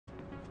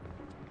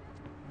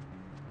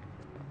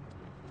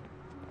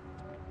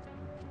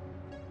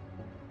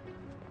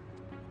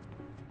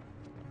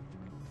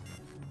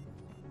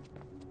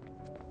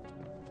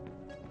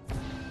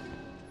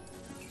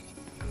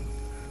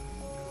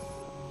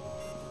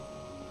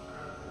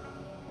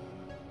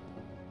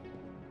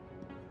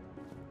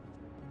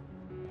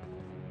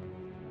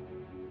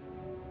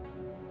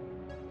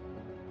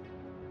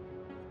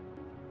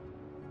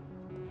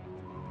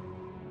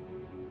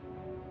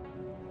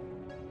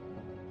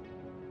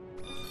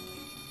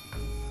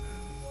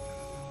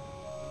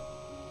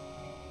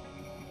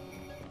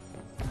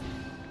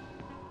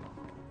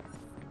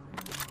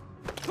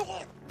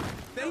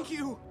Thank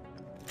you!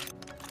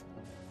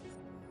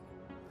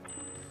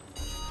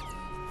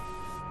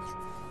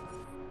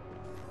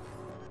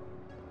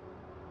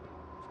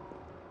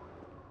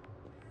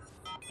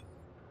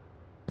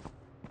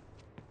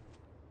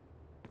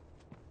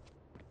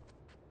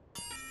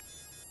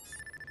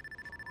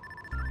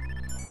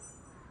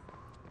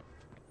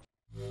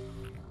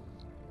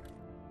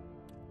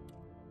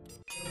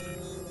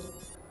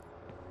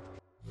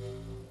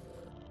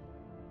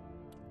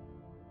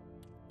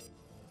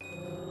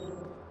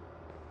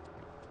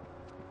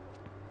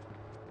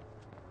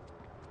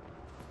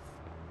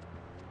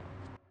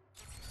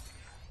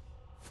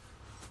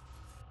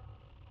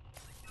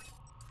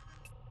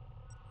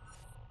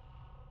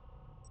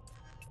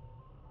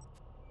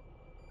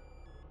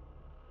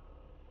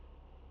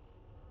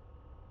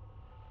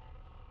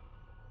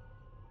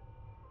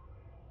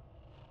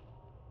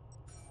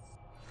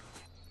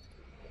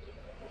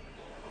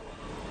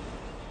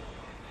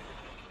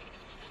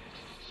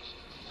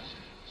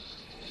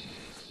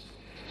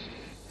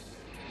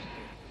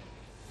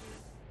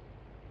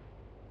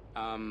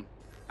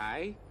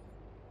 I?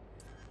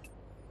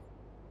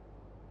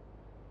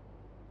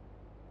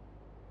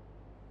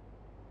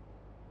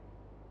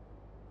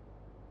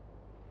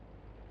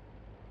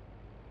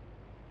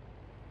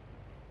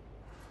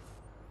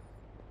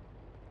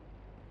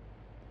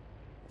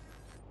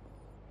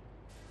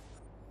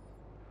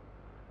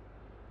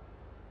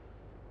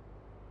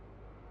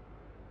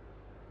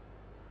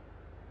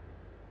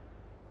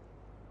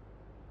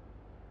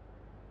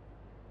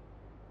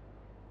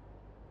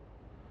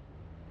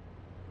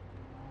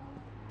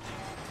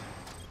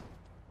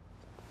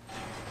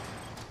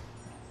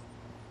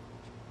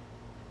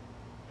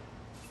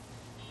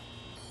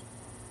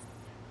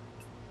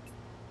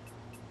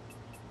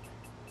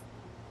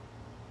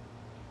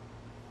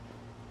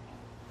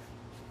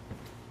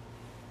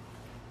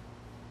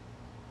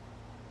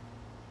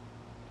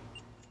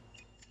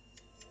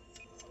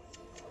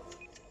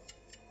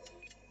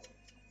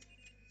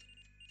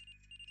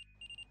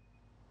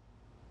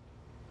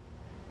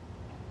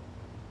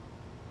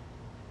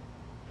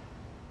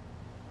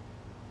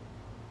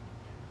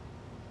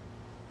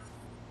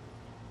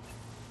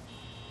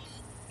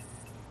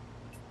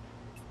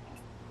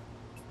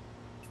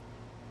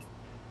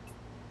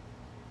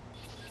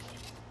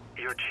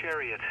 Your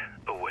chariot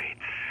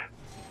awaits.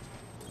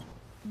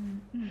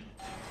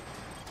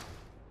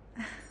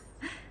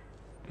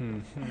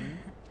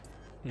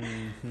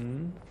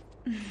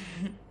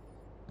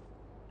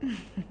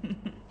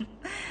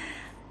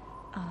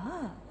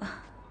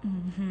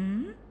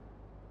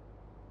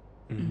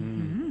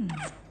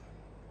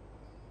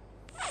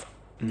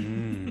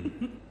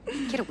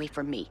 Get away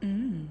from me.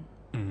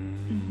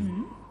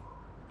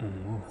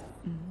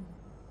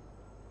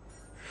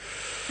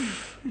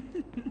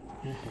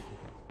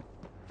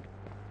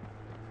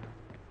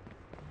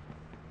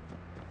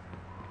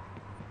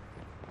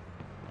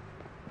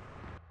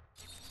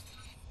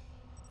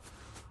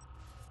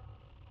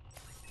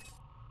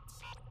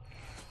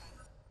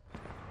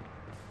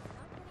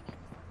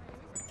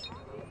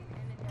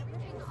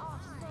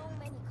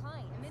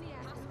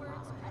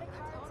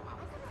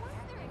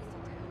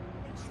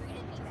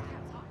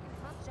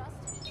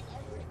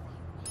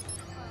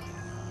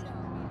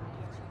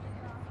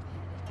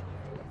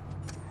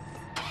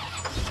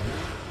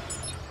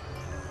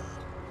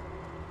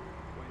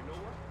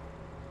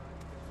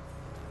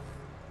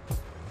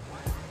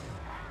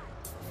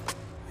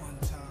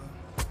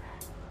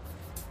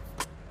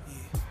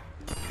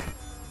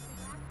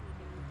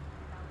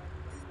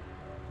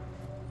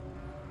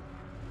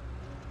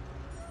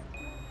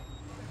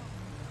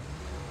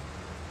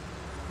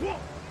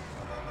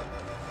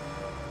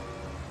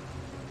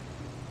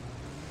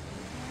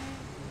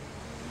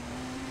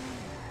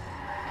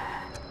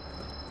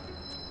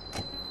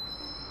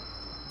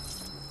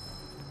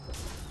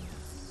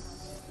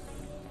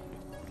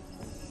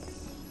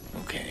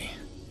 Okay,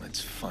 let's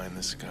find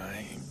this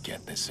guy and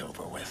get this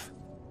over with.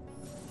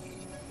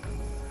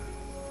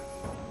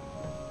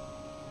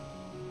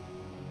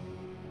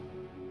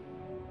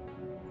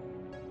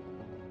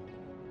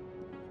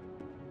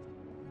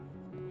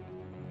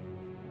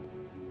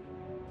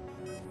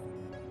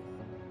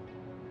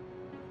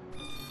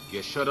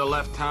 You should have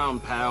left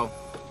town, pal.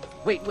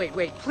 Wait,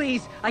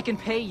 please, I can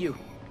pay you.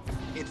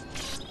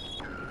 It's...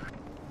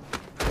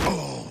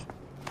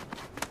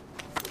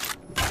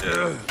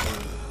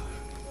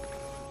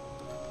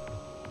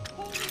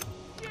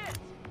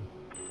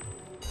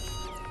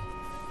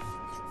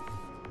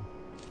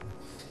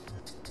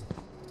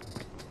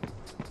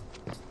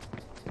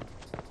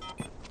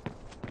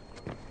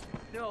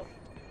 No,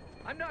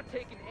 I'm not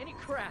taking any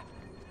crap.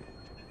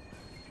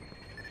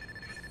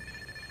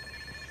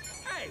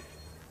 Hey,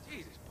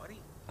 Jesus, buddy.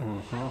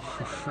 You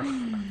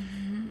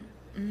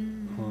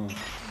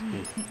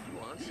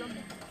want some?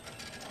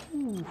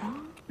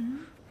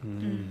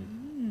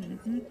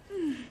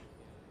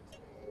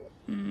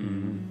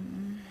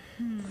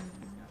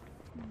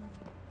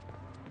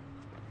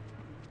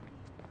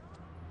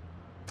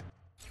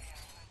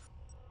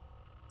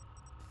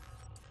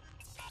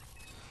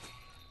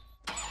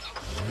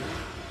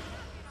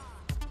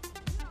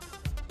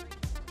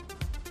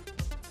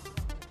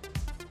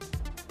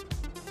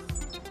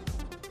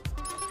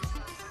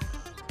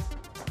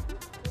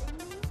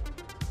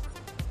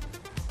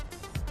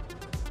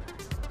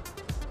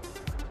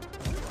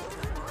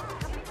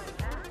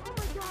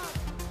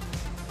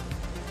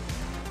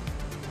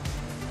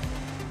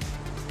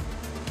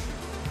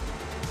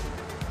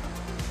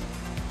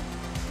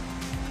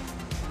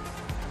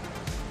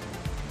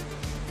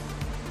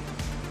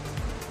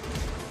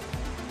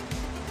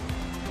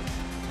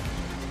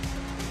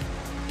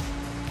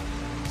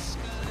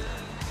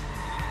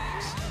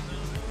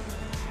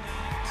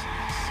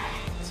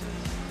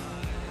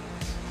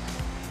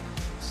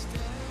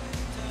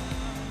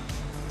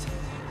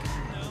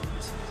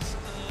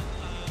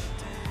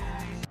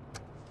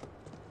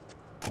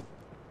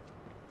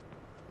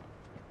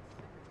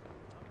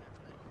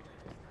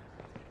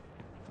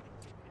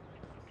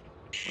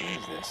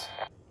 this.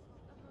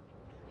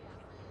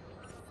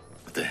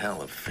 What the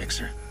hell, a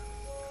fixer?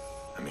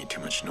 I made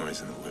too much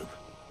noise in the loop.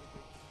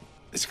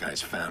 This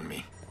guy's found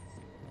me.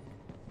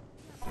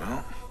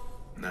 Well,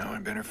 now I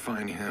better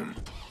find him.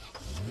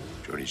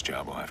 Jordy's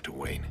job will have to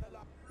wait.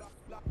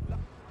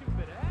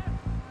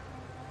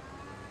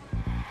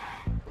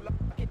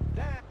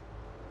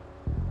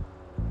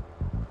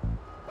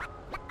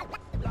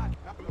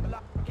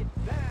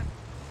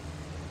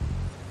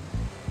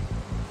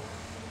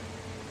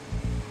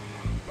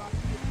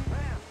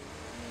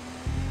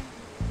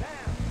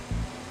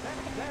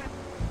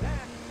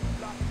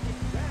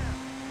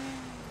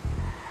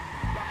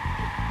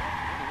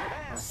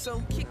 So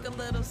kick a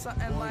little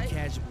something One like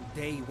casual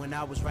day when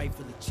I was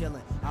rightfully chillin'.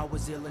 I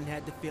was ill and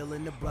had the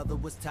feeling the brother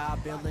was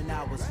tired billing.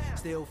 I was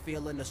still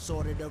feeling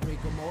assorted the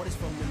rigor mortis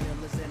from the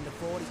millers and the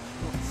 40s.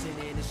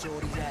 Sitting in the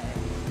shorties at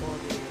more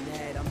than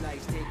that. I'm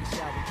nice, take a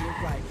shower,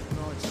 get right,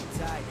 launch and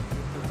tight,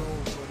 hit the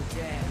road for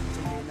the jab.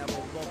 So then I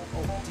roll up,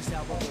 oh, just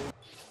how I roll.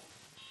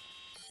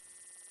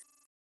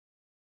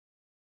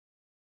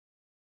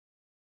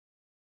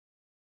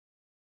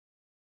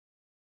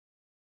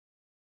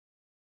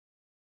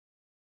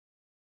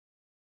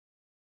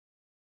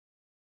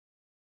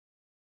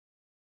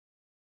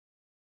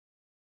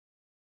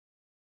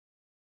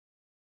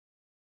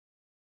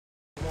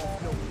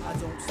 No, I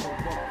don't slow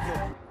up, yo.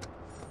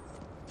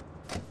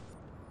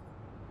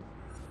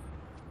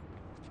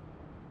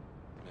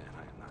 Man,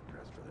 I am not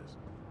dressed for this.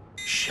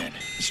 Shit,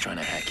 he's trying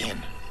to hack in.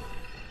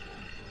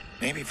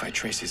 Maybe if I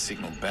trace his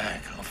signal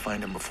back, I'll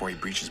find him before he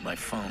breaches my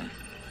phone.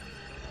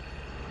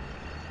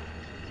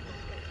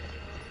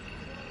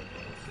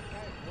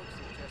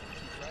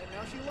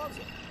 Now she loves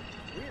it.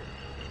 Weird.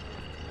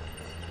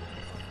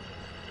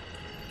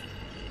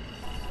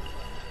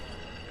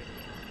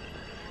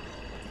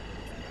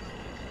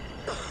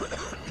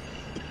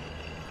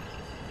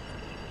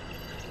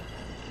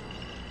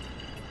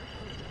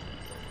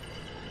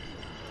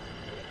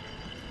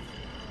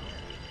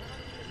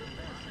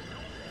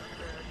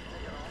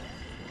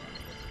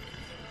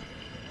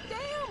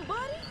 damn,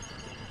 buddy.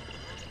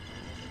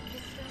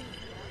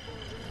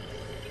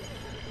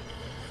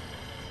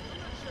 I'm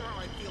not sure how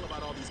I feel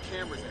about all these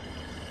cameras in it.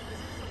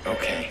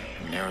 Okay,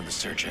 narrow the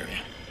search area.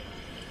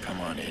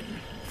 Come on, Aiden.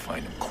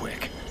 Find him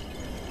quick.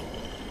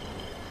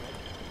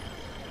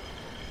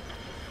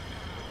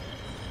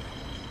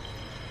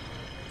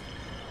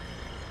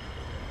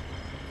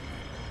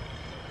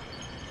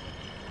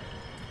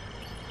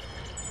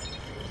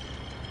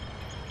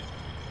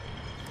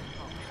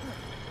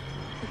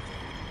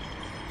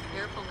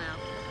 Careful now.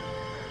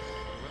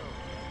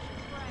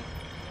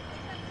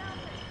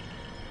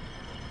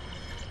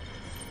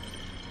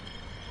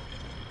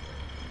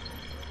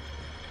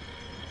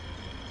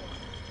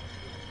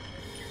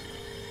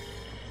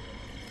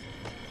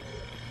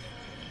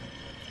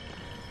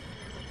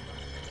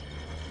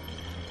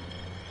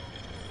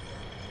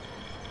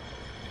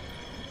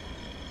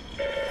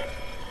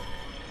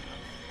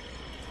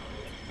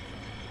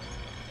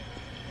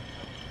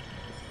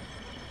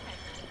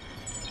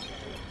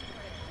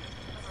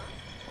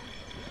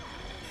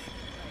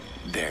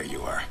 There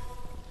you are.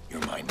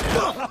 You're mine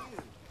now.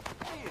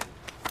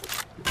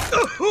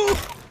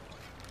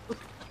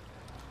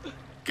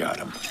 Got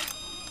him.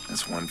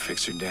 That's one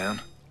fixer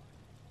down.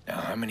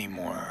 Now, how many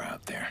more are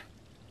out there?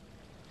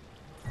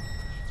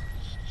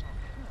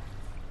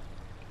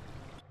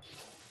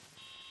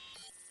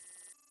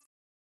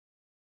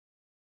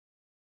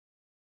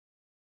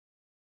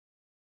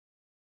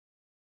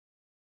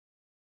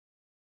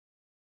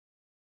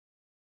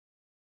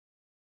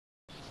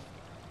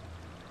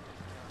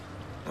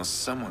 Well,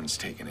 someone's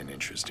taken an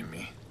interest in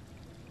me.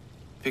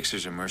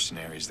 Fixers are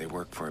mercenaries. They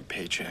work for a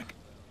paycheck.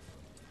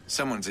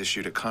 Someone's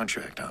issued a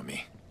contract on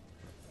me.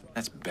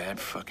 That's bad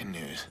fucking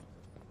news.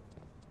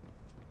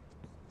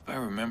 If I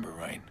remember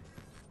right,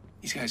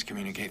 these guys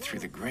communicate through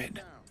the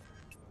grid.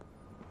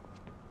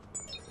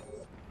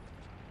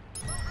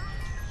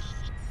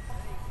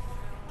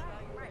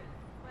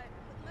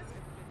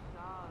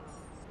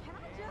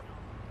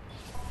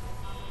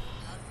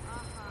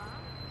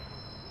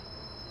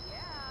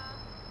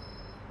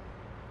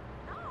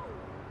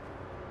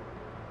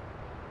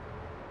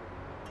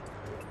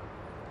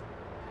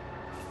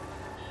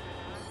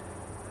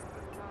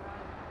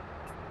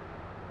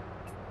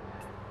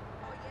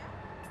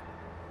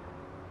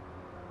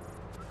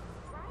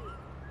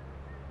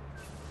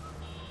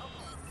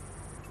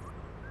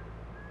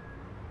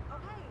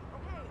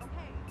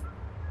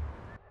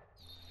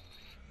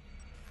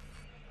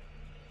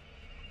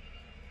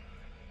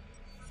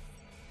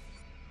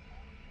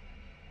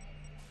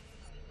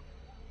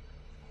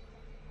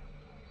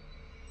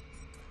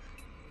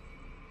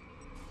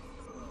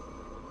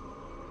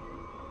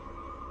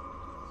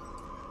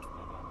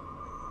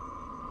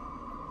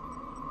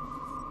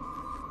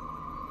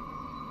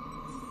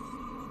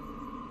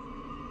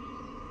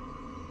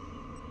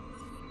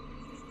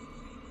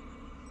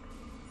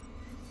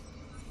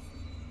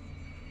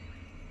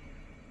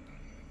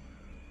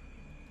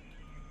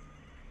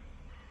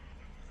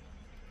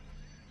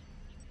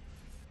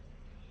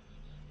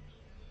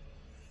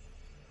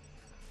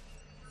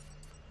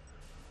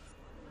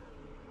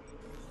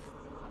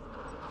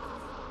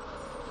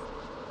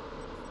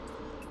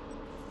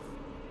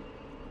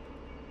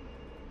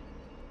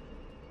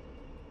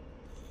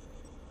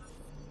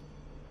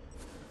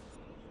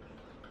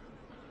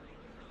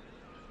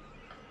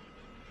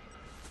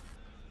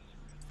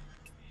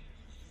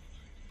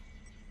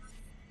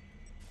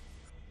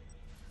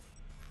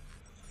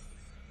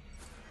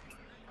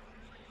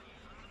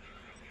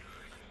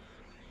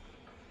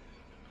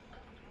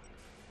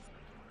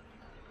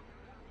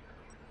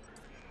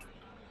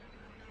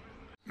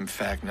 In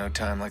fact, no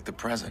time like the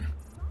present.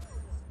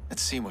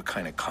 Let's see what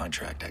kind of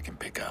contract I can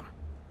pick up.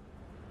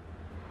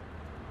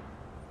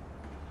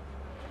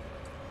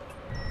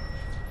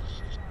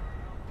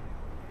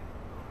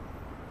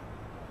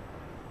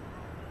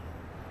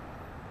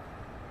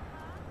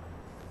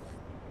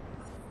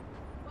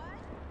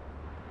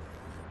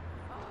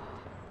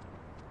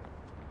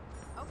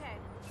 Okay.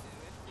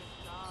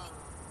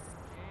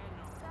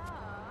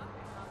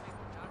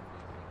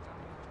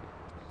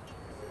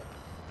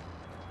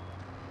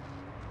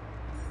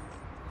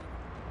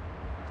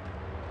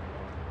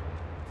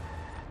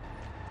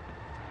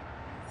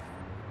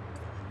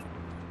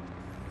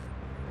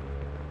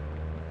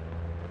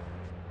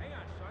 Hang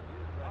on, son.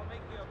 I'll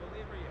make you a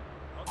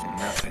believer.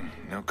 Nothing.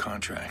 No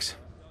contracts.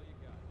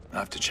 I'll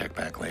have to check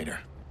back later.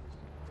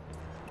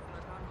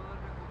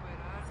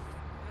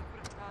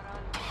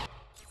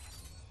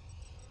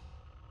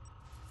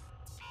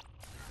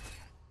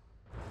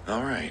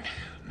 All right.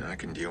 Now I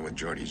can deal with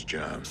Jordy's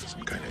job.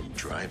 Some kind of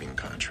driving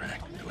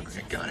contract.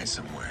 Delivering a guy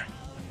somewhere.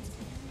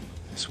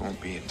 This won't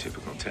be a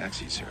typical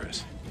taxi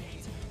service.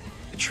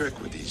 The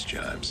trick with these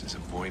jobs is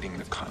avoiding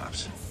the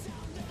cops.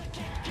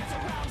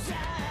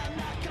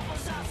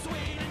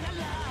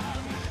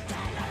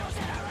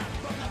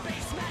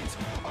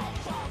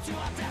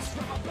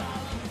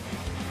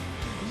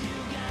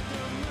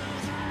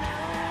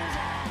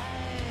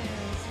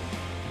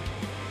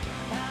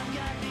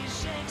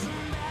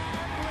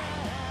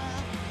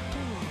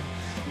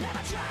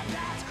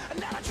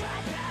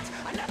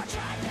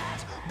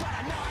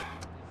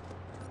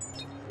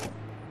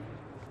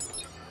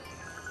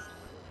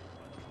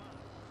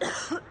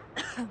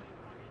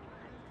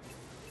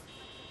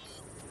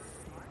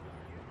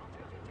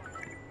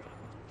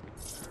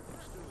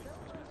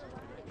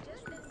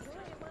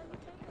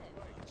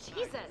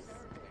 Jesus!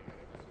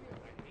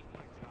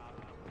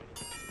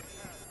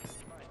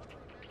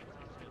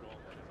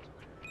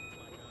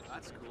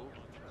 That's cool.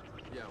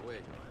 Yeah,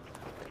 wait.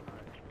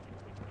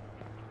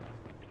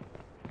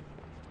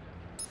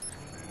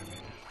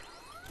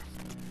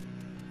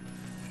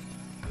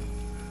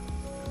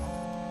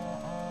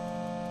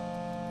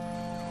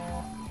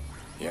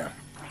 Yeah.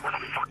 Where the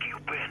fuck you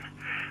been?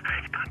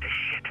 It's gone to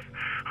shit.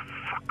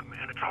 Fuck,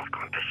 man, it's all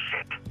gone to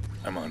shit.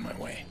 I'm on my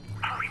way.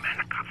 Hurry, man,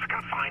 the cops are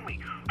gonna find me.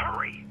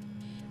 Hurry!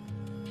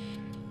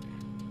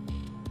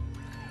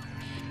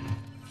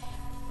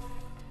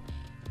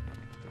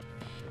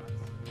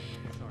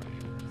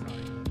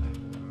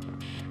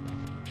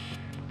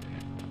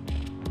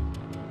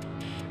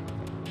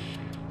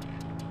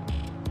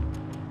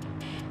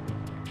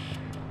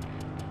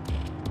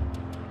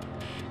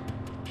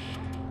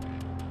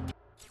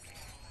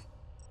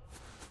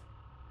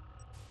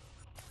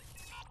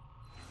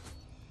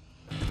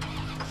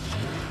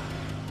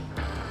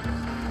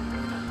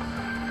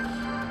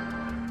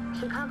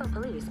 Chicago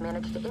police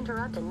managed to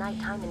interrupt a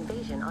nighttime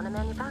invasion on a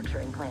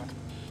manufacturing plant.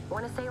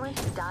 One assailant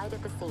died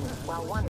at the scene, while one